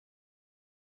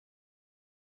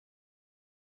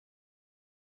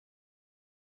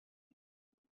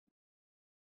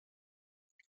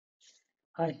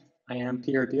Hi, I am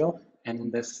Pieter Abbeel, and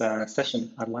in this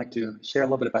session, I'd like to share a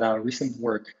little bit about our recent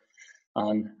work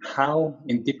on how,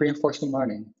 in deep reinforcement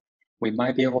learning, we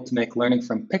might be able to make learning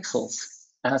from pixels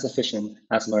as efficient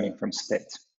as learning from state.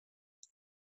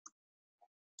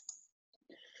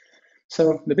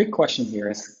 So the big question here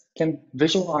is, can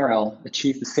visual RL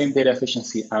achieve the same data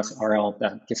efficiency as RL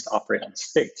that gets to operate on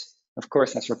state? Of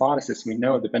course, as roboticists, we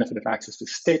know the benefit of access to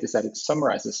state is that it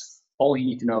summarizes all you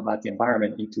need to know about the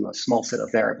environment into a small set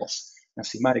of variables. And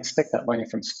so you might expect that learning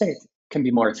from state can be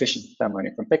more efficient than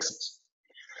learning from pixels.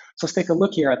 So let's take a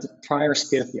look here at the prior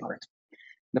state of the art.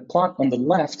 The plot on the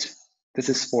left, this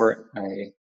is for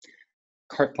a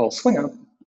cart pole swing up.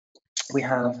 We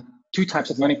have two types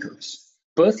of learning curves.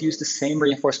 Both use the same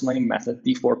reinforcement learning method,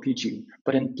 D4PG,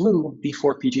 but in blue,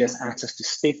 D4PG has access to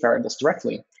state variables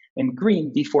directly. In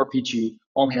green, D4PG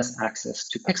only has access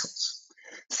to pixels.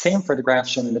 Same for the graph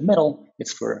shown in the middle.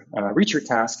 It's for a reacher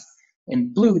task.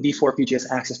 In blue, D4PG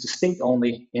has access to state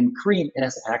only. In green, it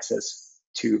has access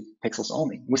to pixels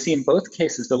only. We see in both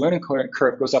cases, the learning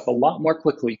curve goes up a lot more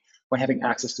quickly when having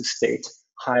access to state.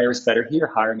 Higher is better here.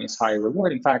 Higher means higher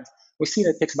reward. In fact, we see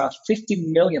that it takes about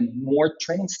 50 million more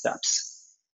training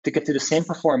steps to get to the same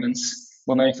performance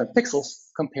when learning from pixels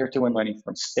compared to when learning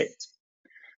from state.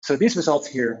 So these results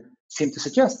here seem to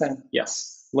suggest that,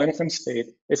 yes, learning from state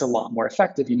is a lot more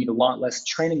effective. You need a lot less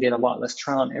training data, a lot less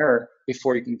trial and error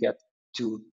before you can get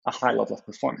to a high level of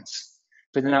performance.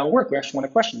 But in our work, we actually want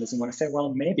to question this and want to say,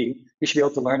 well, maybe you should be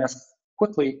able to learn as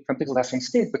quickly from pixels as from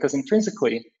state, because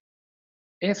intrinsically,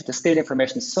 if the state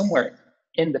information is somewhere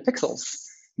in the pixels,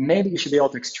 maybe you should be able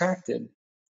to extract it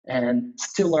and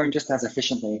still learn just as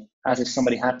efficiently as if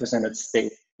somebody had presented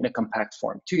state in a compact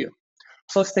form to you.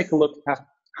 So let's take a look at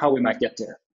how we might get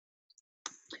there.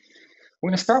 We're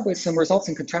going to start with some results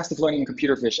in contrastive learning and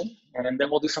computer vision, and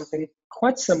then we'll do something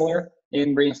quite similar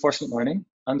in reinforcement learning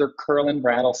under curl and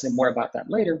rad. I'll say more about that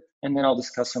later, and then I'll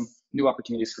discuss some new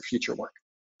opportunities for future work.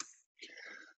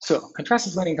 So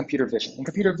contrastive learning and computer vision. In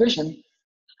computer vision,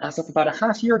 as of about a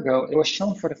half year ago, it was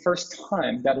shown for the first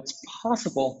time that it's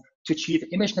possible to achieve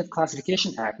ImageNet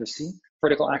classification accuracy.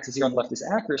 Vertical axis here on the left is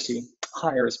accuracy,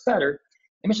 higher is better.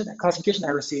 ImageNet classification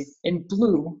accuracy in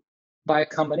blue by a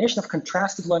combination of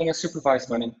contrastive learning and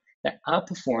supervised learning that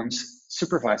outperforms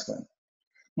supervised learning.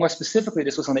 More specifically,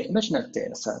 this was on the ImageNet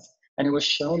data set, and it was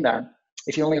shown that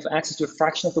if you only have access to a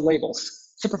fraction of the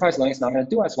labels, supervised learning is not going to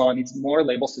do as well. It needs more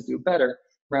labels to do better,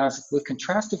 whereas with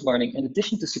contrastive learning, in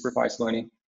addition to supervised learning,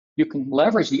 you can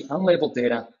leverage the unlabeled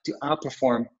data to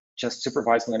outperform just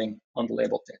supervised learning on the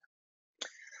labeled data.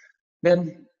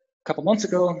 Then a couple months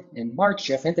ago, in March,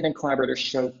 Jeff Hinton and collaborators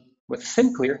showed with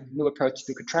SimClear, new approach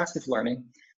to contrastive learning,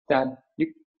 that if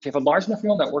you have a large enough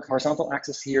neural network, horizontal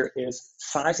axis here is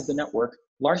size of the network,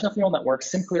 large enough neural network,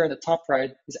 SimClear in the top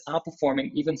right is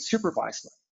outperforming even supervised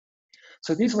learning.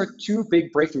 So these were two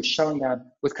big breakthroughs showing that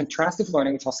with contrastive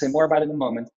learning, which I'll say more about in a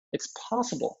moment, it's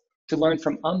possible to learn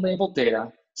from unlabeled data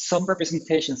some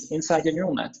representations inside your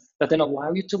neural net that then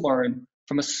allow you to learn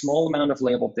from a small amount of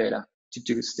labeled data to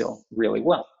do still really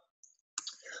well.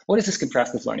 What is this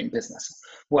contrastive learning business?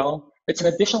 Well, it's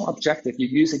an additional objective you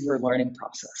use in your learning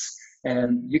process,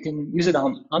 and you can use it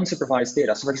on unsupervised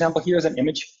data. So for example, here's an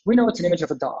image. We know it's an image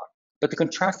of a dog, but the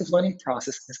contrastive learning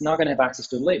process is not going to have access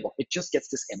to the label. It just gets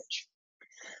this image.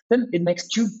 Then it makes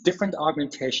two different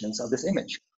augmentations of this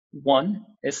image. One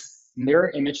is mirror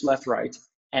image left, right,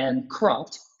 and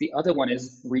cropped. The other one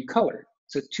is recolored.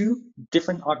 So two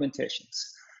different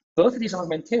augmentations. Both of these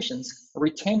augmentations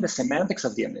retain the semantics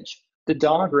of the image. The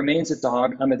dog remains a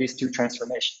dog under these two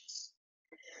transformations.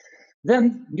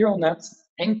 Then neural nets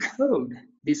encode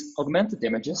these augmented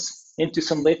images into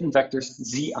some latent vectors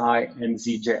Zi and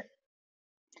Zj.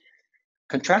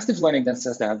 Contrastive learning then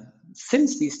says that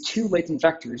since these two latent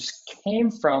vectors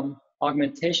came from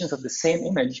augmentations of the same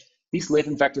image, these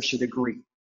latent vectors should agree.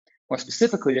 More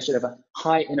specifically, they should have a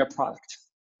high inner product,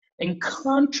 in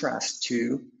contrast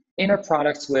to inner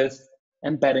products with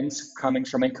embeddings coming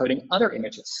from encoding other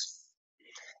images.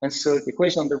 And so the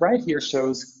equation on the right here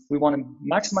shows we want to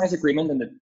maximize agreement. In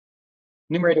the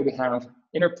numerator, we have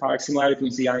inner product similarity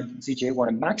between Zi and Zj we want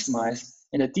to maximize.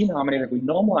 In the denominator, we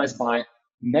normalize by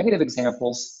negative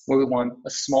examples where we want a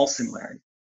small similarity.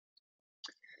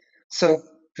 So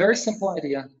very simple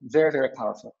idea, very, very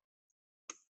powerful.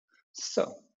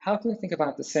 So how can we think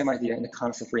about the same idea in the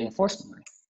context of reinforcement learning?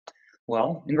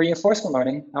 Well, in reinforcement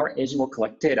learning, our agent will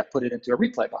collect data, put it into a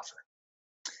replay buffer.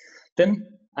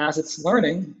 Then as it's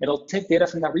learning, it'll take data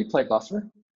from that replay buffer,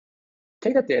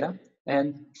 take that data,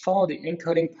 and follow the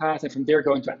encoding path, and from there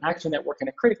go into an active network and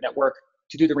a critic network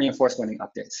to do the reinforcement learning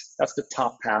updates. That's the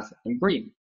top path in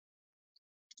green.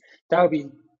 That would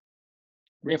be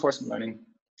reinforcement learning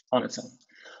on its own.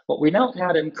 What we now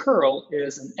add in curl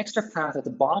is an extra path at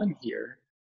the bottom here,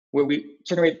 where we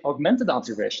generate augmented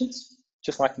observations,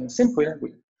 just like in Sinclair.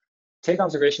 We take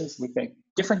observations, we make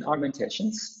different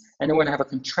augmentations, and then we're going to have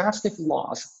a contrastive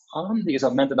loss on these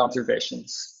augmented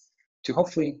observations to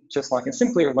hopefully, just like in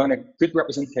Sinclair, learn a good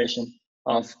representation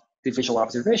of the visual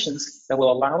observations that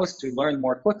will allow us to learn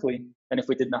more quickly than if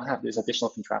we did not have this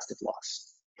additional contrastive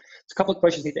loss. So a couple of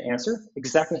questions we need to answer.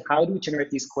 Exactly how do we generate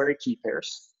these query key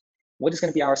pairs? What is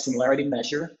going to be our similarity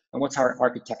measure? And what's our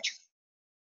architecture?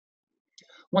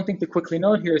 One thing to quickly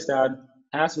note here is that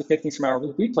as we take things from our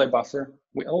replay buffer,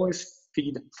 we always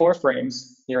feed 4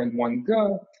 frames here in one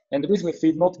go. And the reason we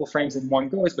feed multiple frames in one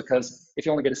go is because if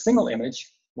you only get a single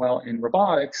image, well, in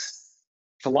robotics,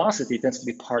 velocity tends to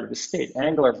be part of the state.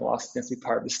 Angular velocity tends to be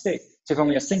part of the state. So if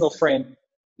only a single frame,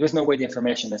 there's no way the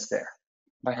information is there.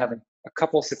 By having a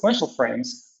couple sequential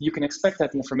frames, you can expect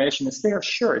that the information is there.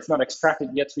 Sure, it's not extracted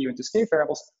yet for you into state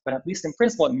variables, but at least in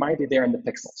principle, it might be there in the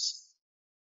pixels.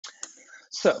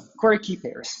 So, query key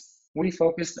pairs. We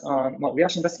focused on, well, we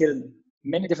actually investigated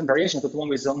many different variations, but the one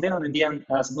we zoned in on in the end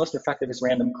as most effective is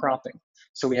random cropping.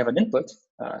 So we have an input,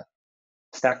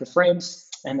 stack of frames,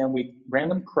 and then we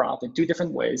random crop in 2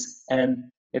 different ways,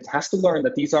 and it has to learn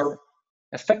that these are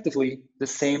effectively the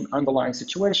same underlying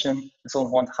situation, and so we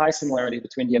want high similarity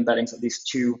between the embeddings of these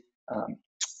 2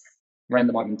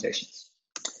 random augmentations.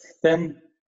 Then,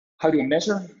 how do we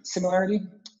measure similarity?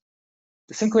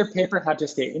 The Sinclair paper had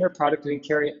just an inner product between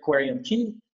query and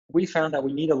key. We found that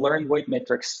we need a learned weight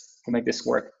matrix to make this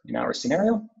work in our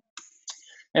scenario.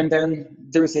 And then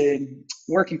there's a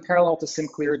work in parallel to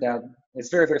Sinclair that is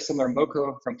very, very similar,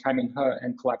 Moko from Kaimin He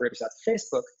and collaborators at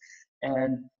Facebook.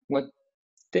 And what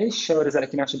they showed is that it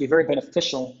can actually be very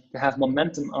beneficial to have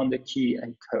momentum on the key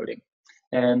encoding.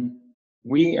 And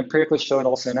we empirically showed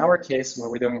also in our case, where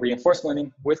we're doing reinforcement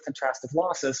learning with contrastive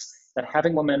losses, that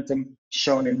having momentum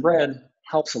shown in red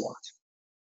helps a lot.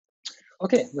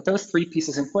 Okay, with those 3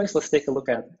 pieces in place, let's take a look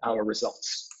at our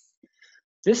results.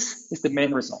 This is the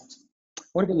main result.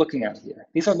 What are we looking at here?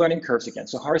 These are learning curves again.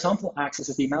 So horizontal axis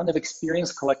is the amount of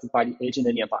experience collected by the agent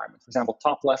in the environment. For example,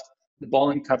 top left, the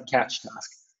ball and cut catch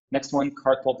task. Next one,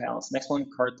 cart pull balance. Next one,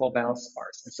 cart pull balance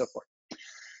bars, and so forth.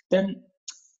 Then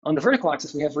on the vertical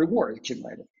axis, we have reward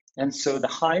accumulated. And so the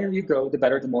higher you go, the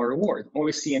better, the more reward. What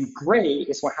we see in gray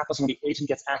is what happens when the agent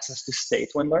gets access to state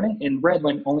when learning, in red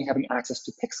when only having access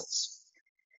to pixels.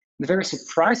 And very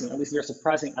surprising, at least very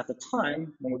surprising at the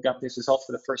time, when we got this result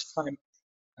for the first time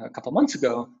a couple months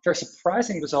ago, very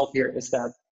surprising result here is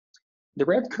that the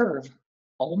red curve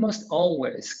almost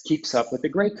always keeps up with the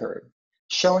gray curve,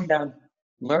 showing that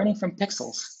learning from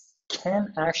pixels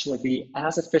can actually be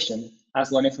as efficient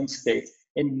as learning from state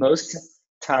in most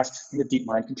tasks in the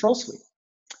DeepMind control suite.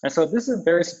 And so this is a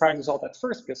very surprising result at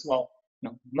first because, well,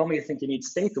 normally you think you need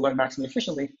state to learn maximally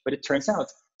efficiently, but it turns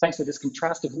out, thanks to this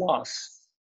contrastive loss,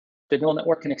 the neural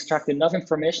network can extract enough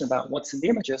information about what's in the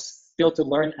images, be able to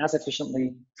learn as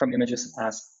efficiently from images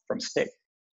as from state,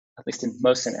 at least in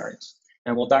most scenarios.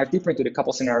 And we'll dive deeper into the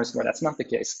couple scenarios where that's not the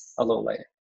case a little later.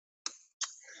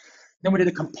 Then we did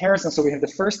a comparison. So we have the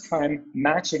first time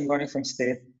matching learning from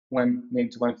state when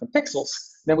needing to learn from pixels.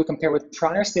 Then we compare with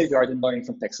prior state-of-the-art in learning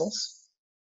from pixels.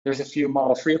 There's a few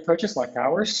model-free approaches like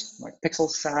ours, like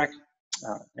PixelSac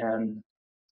and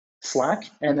Slack.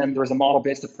 And then there's a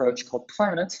model-based approach called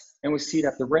Planet. And we see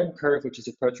that the red curve, which is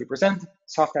the approach we present,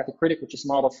 soft critic, which is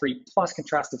model-free plus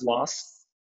contrastive loss,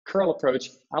 curl approach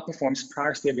outperforms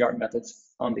prior state-of-the-art methods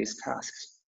on these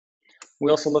tasks. We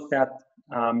also looked at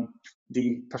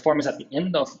the performance at the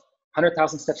end of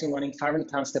 100,000 steps in learning,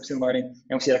 500,000 steps in learning,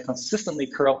 and we see that consistently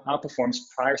curl outperforms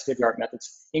prior state-of-the-art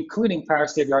methods, including prior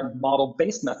state-of-the-art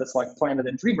model-based methods like Planet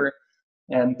and Dreamer.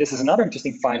 And this is another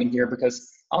interesting finding here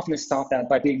because often it's thought that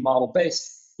by being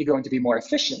model-based, you're going to be more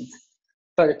efficient.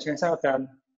 But it turns out that, in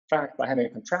fact, by having a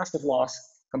contrastive loss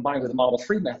combined with a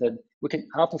model-free method, we can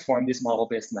outperform these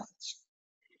model-based methods.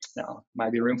 Now,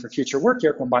 might be room for future work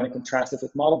here, combining contrastive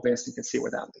with model-based. You can see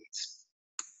where that leads.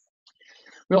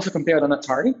 We also compared on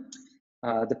Atari.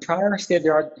 The prior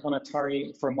state-of-the-art on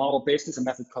Atari for model-based is a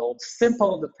method called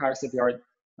Simple. The prior state-of-the-art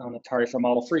on Atari for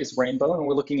model-free is Rainbow. And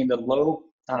we're looking in the low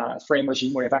frame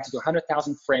regime where you have access to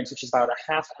 100,000 frames, which is about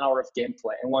a half hour of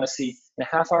gameplay. And we want to see in a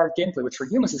half hour of gameplay, which for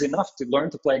humans is enough to learn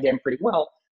to play a game pretty well,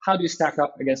 how do you stack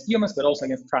up against humans, but also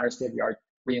against prior state-of-the-art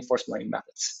reinforcement learning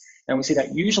methods? And we see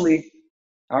that usually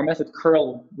our method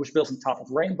curl, which builds on top of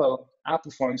Rainbow,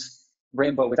 outperforms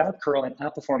Rainbow without curl and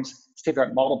outperforms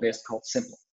state-of-the-art model-based called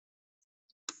Simple.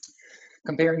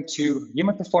 Comparing to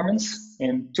human performance,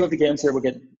 in 2 of the games here, we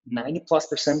get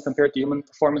 90+% compared to human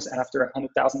performance after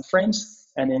 100,000 frames.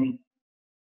 And in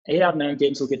 8 out of 9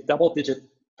 games, we'll get double-digit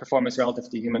performance relative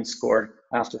to human score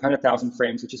after 100,000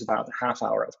 frames, which is about a half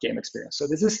hour of game experience. So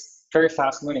this is very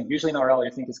fast learning. Usually in RL,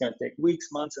 you think it's going to take weeks,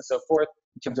 months, and so forth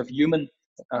in terms of human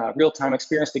real-time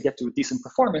experience to get to a decent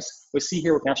performance. We see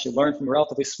here we can actually learn from a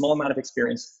relatively small amount of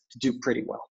experience to do pretty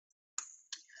well.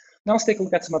 Now let's take a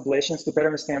look at some ablations to better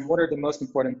understand what are the most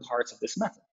important parts of this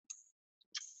method.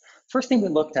 First thing we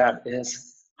looked at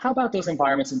is, how about those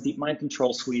environments in DeepMind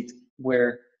Control Suite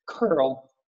where curl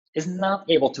is not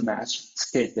able to match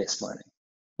state-based learning?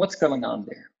 What's going on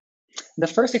there? The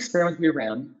first experiment we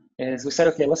ran is we said,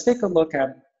 okay, let's take a look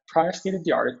at prior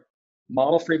state-of-the-art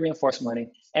model-free reinforcement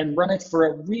learning and run it for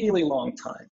a really long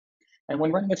time. And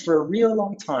when running it for a really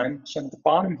long time, shown at the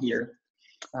bottom here,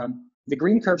 the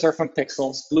green curves are from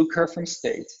pixels, blue curve from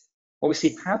state. What we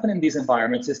see happen in these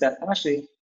environments is that actually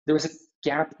there was a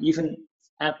gap even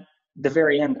at the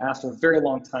very end after a very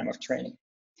long time of training.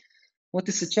 What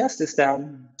this suggests is that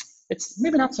it's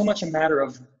maybe not so much a matter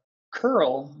of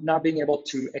curl not being able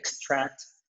to extract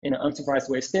in an unsupervised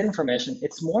way state information.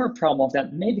 It's more a problem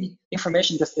that maybe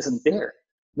information just isn't there.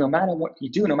 No matter what you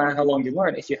do, no matter how long you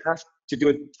learn, if you have to do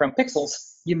it from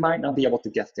pixels, you might not be able to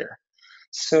get there.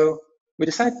 So we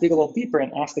decided to dig a little deeper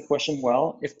and ask the question,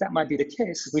 well, if that might be the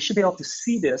case, we should be able to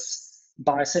see this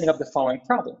by setting up the following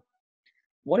problem.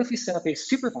 What if we set up a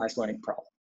supervised learning problem?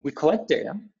 We collect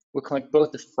data, we collect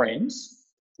both the frames,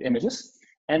 the images,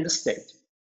 and the state.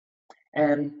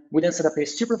 And we then set up a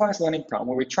supervised learning problem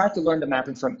where we try to learn the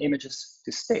mapping from images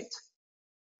to state.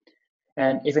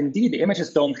 And if indeed the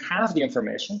images don't have the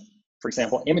information, for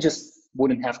example, images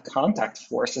wouldn't have contact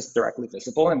forces directly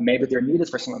visible, and maybe they're needed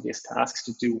for some of these tasks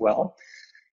to do well.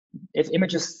 If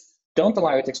images don't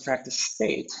allow you to extract the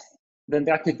state, then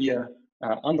that could be an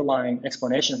underlying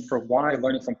explanation for why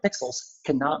learning from pixels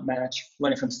cannot match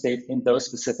learning from state in those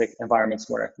specific environments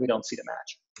where we don't see the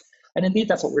match. And indeed,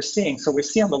 that's what we're seeing. So we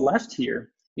see on the left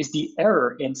here is the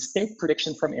error in state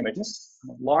prediction from images,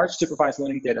 a large supervised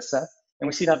learning data set. And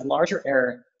we see that larger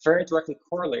error very directly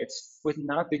correlates with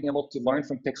not being able to learn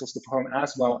from pixels to perform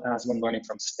as well as when learning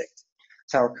from state.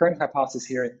 So our current hypothesis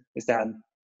here is that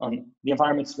on the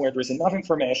environments where there's enough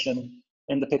information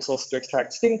in the pixels to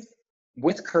extract state,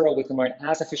 with curl, we can learn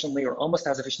as efficiently or almost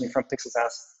as efficiently from pixels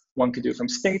as one could do from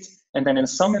state. And then in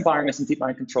some environments in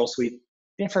DeepMind Control Suite,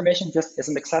 the information just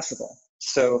isn't accessible.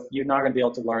 So you're not going to be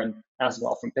able to learn as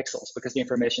well from pixels because the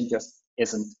information just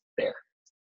isn't there.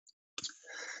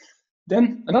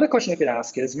 Then another question you could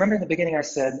ask is, remember in the beginning I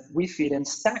said we feed in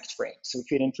stacked frames. So we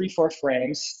feed in 3-4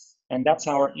 frames, and that's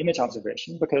our image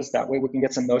observation, because that way we can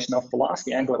get some notion of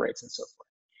velocity, angular rates, and so forth.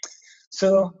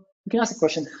 So we can ask the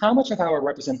question, how much of our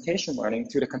representation learning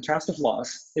through the contrastive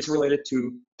loss is related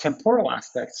to temporal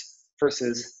aspects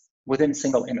versus within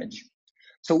single image?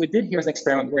 So what we did here is an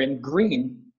experiment where in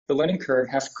green, the learning curve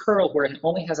has curl where it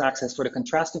only has access for the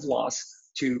contrastive loss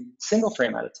to single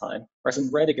frame at a time, whereas in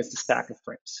red it gets the stack of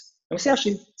frames. And we see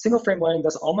actually single frame learning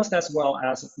does almost as well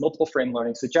as multiple frame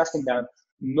learning, suggesting that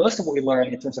most of what we learn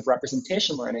in terms of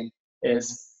representation learning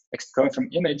is going from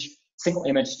image, single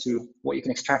image, to what you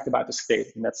can extract about the state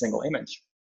in that single image.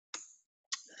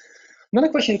 Another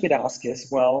question you could ask is,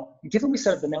 well, given we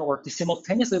set up the network to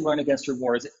simultaneously learn against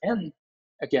rewards and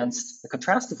against the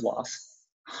contrastive loss,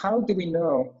 how do we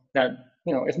know that,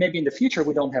 if maybe in the future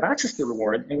we don't have access to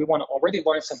reward and we want to already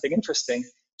learn something interesting,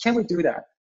 can we do that?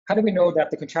 How do we know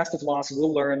that the contrastive loss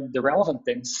will learn the relevant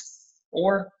things?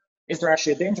 Or is there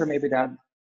actually a danger maybe that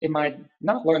it might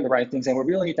not learn the right things and we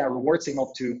really need that reward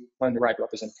signal to learn the right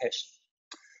representation?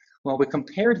 Well, we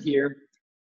compared here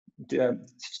the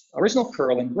original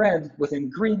curl in red with in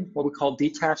green what we call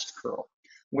detached curl,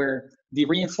 where the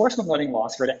reinforcement learning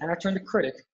loss for the actor and the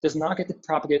critic does not get to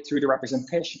propagate through the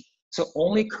representation. So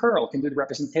only curl can do the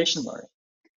representation learning.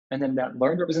 And then that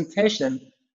learned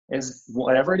representation is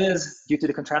whatever it is due to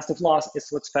the contrastive loss is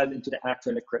what's fed into the actor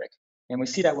and the critic. And we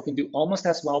see that we can do almost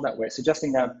as well that way,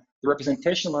 suggesting that the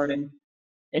representation learning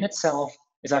in itself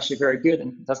is actually very good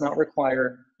and does not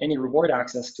require any reward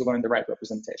access to learn the right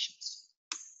representations.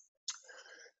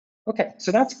 Okay,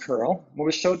 so that's curl. What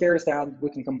we showed there is that we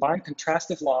can combine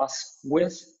contrastive loss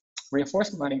with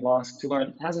reinforcement learning loss to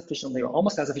learn as efficiently or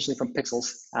almost as efficiently from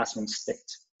pixels as from state.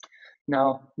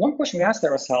 Now, one question we asked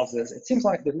ourselves is, it seems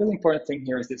like the really important thing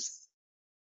here is this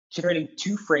generating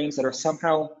 2 frames that are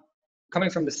somehow coming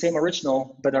from the same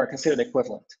original but are considered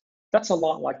equivalent. That's a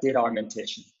lot like data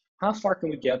augmentation. How far can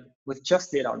we get with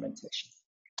just data augmentation?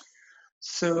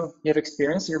 So you have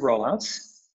experience in your rollouts.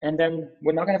 And then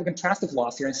we're not going to have a contrastive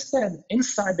loss here. Instead,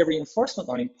 inside the reinforcement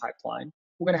learning pipeline,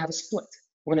 we're going to have a split.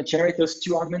 We're going to generate those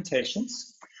two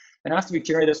augmentations. And after we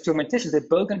generate those two augmentations, they're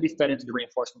both going to be fed into the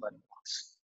reinforcement learning loss.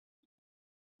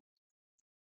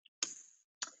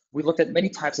 We looked at many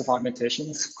types of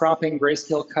augmentations: cropping,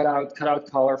 grayscale, cutout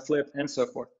color, flip, and so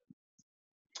forth.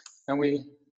 And we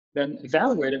then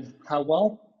evaluated how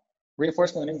well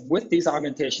reinforcement learning with these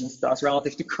augmentations does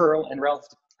relative to curl and relative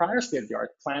to prior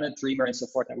state-of-the-art, Planet, Dreamer, and so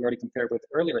forth that we already compared with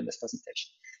earlier in this presentation.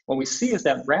 What we see is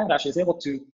that RAD actually is able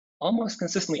to almost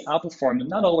consistently outperform,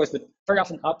 not always, but very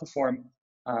often outperform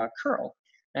curl,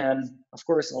 and of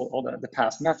course, all the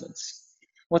past methods.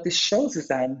 What this shows is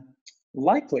that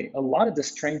likely a lot of the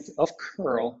strength of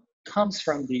curl comes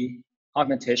from the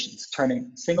augmentations,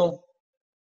 turning single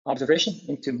observation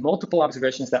into multiple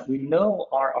observations that we know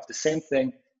are of the same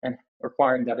thing and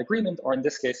requiring that agreement, or in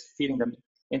this case, feeding them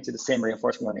into the same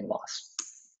reinforcement learning loss.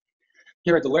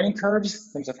 Here are the learning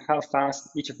curves in terms of how fast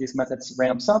each of these methods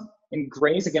ramps up. In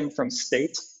gray is again from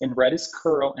state, in red is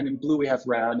curl, and in blue we have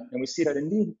RAD. And we see that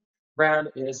indeed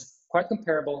RAD is quite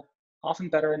comparable, often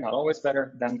better, not always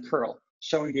better, than curl,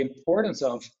 showing the importance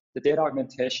of the data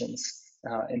augmentations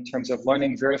in terms of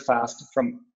learning very fast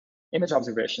from image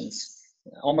observations,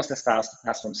 almost as fast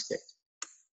as from state.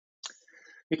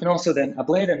 You can also then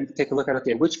ablate and take a look at,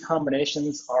 okay, which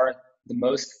combinations are the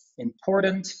most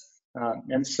important.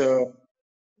 And so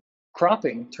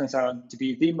cropping turns out to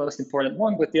be the most important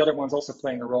one, with the other ones also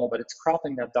playing a role, but it's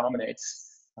cropping that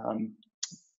dominates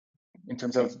in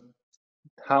terms of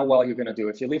how well you're going to do.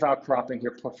 If you leave out cropping,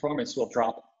 your performance will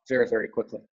drop very, very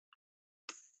quickly.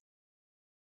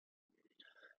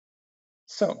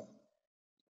 So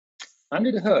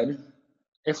under the hood,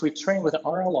 if we train with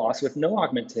RL loss with no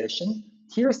augmentation,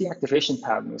 here's the activation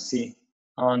pattern we see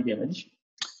on the image.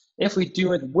 If we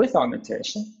do it with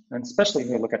augmentation, and especially if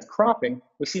we look at cropping,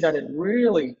 we see that it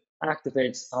really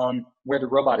activates on where the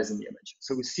robot is in the image.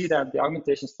 So we see that the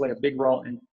augmentations play a big role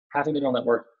in having the neural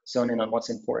network zone in on what's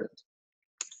important.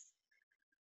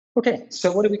 Okay,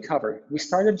 so what did we cover? We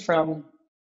started from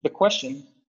the question,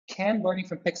 can learning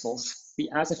from pixels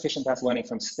be as efficient as learning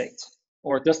from state?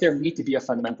 Or does there need to be a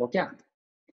fundamental gap?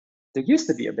 There used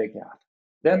to be a big gap.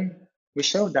 Then we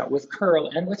showed that with curl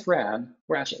and with RAD,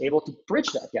 we're actually able to bridge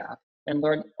that gap and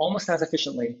learn almost as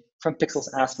efficiently from pixels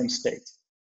as from state.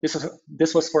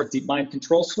 This was for DeepMind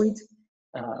control suite,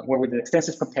 where we did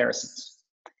extensive comparisons.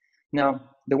 Now,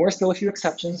 there were still a few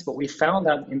exceptions, but we found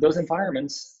that in those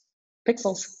environments,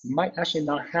 pixels might actually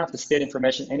not have the state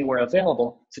information anywhere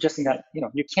available, suggesting that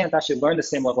you can't actually learn the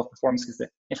same level of performance because the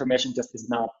information just is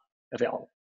not available.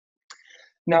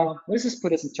 Now, what does this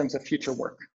put us in terms of future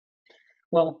work?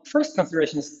 Well, first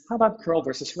consideration is, how about curl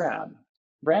versus RAD?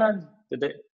 RAD,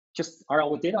 just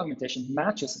RL with data augmentation,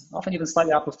 matches, often even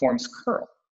slightly outperforms curl.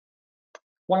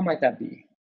 Why might that be?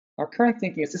 Our current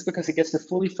thinking is this because it gets to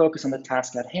fully focus on the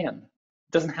task at hand.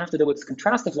 It doesn't have to deal with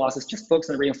contrastive losses, just focus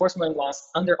on the reinforcement loss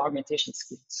under augmentation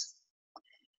schemes.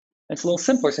 It's a little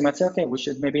simpler, so you might say, okay, we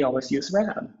should maybe always use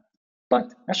RAD.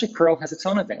 But actually, curl has its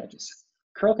own advantages.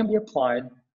 Curl can be applied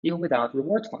even without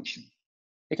reward function.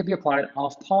 It can be applied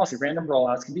off policy. Random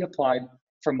rollouts can be applied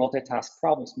for multitask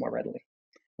problems more readily.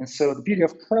 And so the beauty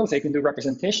of curl is that you can do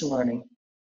representation learning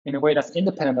in a way that's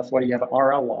independent of whether you have an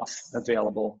RL loss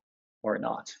available or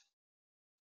not.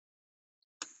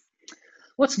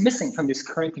 What's missing from these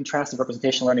current contrastive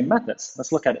representation learning methods?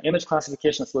 Let's look at image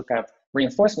classification. Let's look at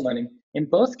reinforcement learning. In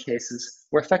both cases,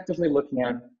 we're effectively looking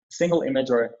at a single image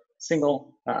or a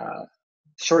single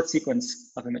short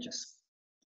sequence of images.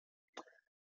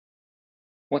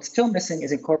 What's still missing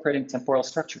is incorporating temporal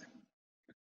structure.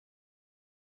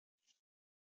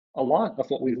 A lot of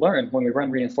what we learn when we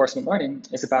run reinforcement learning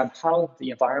is about how the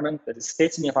environment, the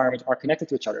states in the environment are connected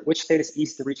to each other, which state is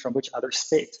easy to reach from which other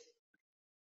state.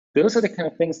 Those are the kind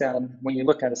of things that when you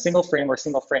look at a single frame or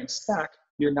single frame stack,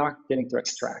 you're not getting to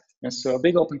extract. And so a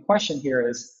big open question here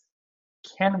is,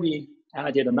 can we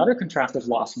add yet another contrastive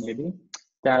loss maybe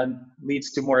that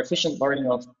leads to more efficient learning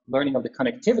of the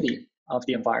connectivity of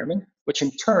the environment, which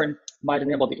in turn might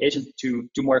enable the agent to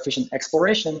do more efficient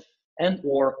exploration and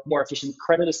or more efficient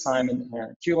credit assignment,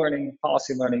 Q-learning,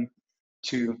 policy learning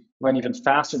to run even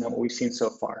faster than what we've seen so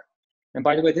far. And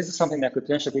by the way, this is something that could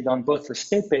potentially be done both for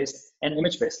state-based and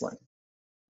image-based learning.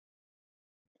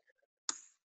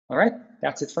 All right,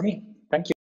 that's it for me.